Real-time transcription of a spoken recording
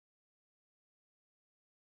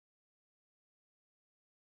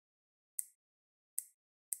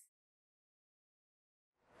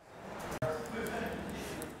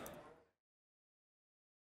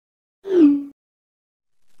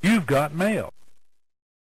You've got mail.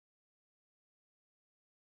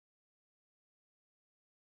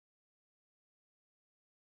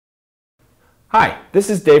 Hi, this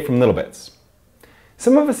is Dave from littleBits.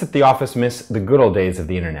 Some of us at the office miss the good old days of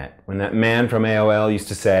the internet, when that man from AOL used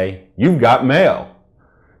to say, "You've got mail."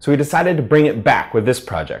 So we decided to bring it back with this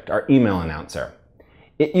project, our email announcer.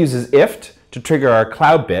 It uses IFT to trigger our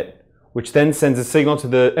cloud bit, which then sends a signal to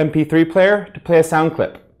the MP3 player to play a sound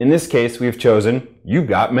clip. In this case, we've chosen, "You've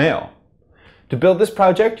got mail." To build this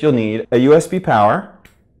project, you'll need a USB power,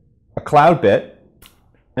 a cloud bit,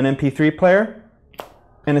 an MP3 player,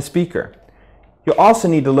 and a speaker. You'll also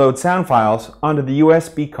need to load sound files onto the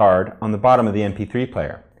USB card on the bottom of the MP3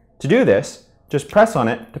 player. To do this, just press on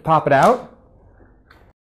it to pop it out.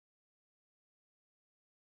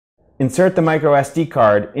 Insert the micro SD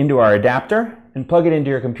card into our adapter and plug it into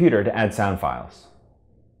your computer to add sound files.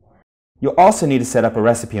 You'll also need to set up a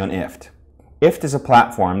recipe on IFT. IFT is a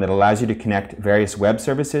platform that allows you to connect various web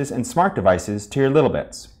services and smart devices to your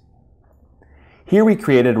littleBits. Here we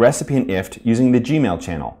created a recipe in IFT using the Gmail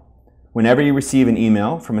channel. Whenever you receive an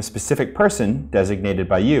email from a specific person designated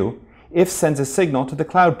by you, IFT sends a signal to the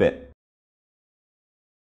cloud bit.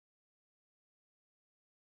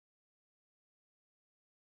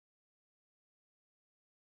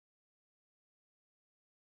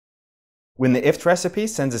 When the IFT recipe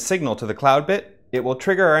sends a signal to the cloud bit, it will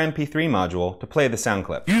trigger our MP3 module to play the sound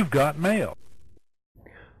clip. You've got mail.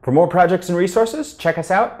 For more projects and resources, check us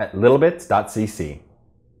out at littleBits.cc.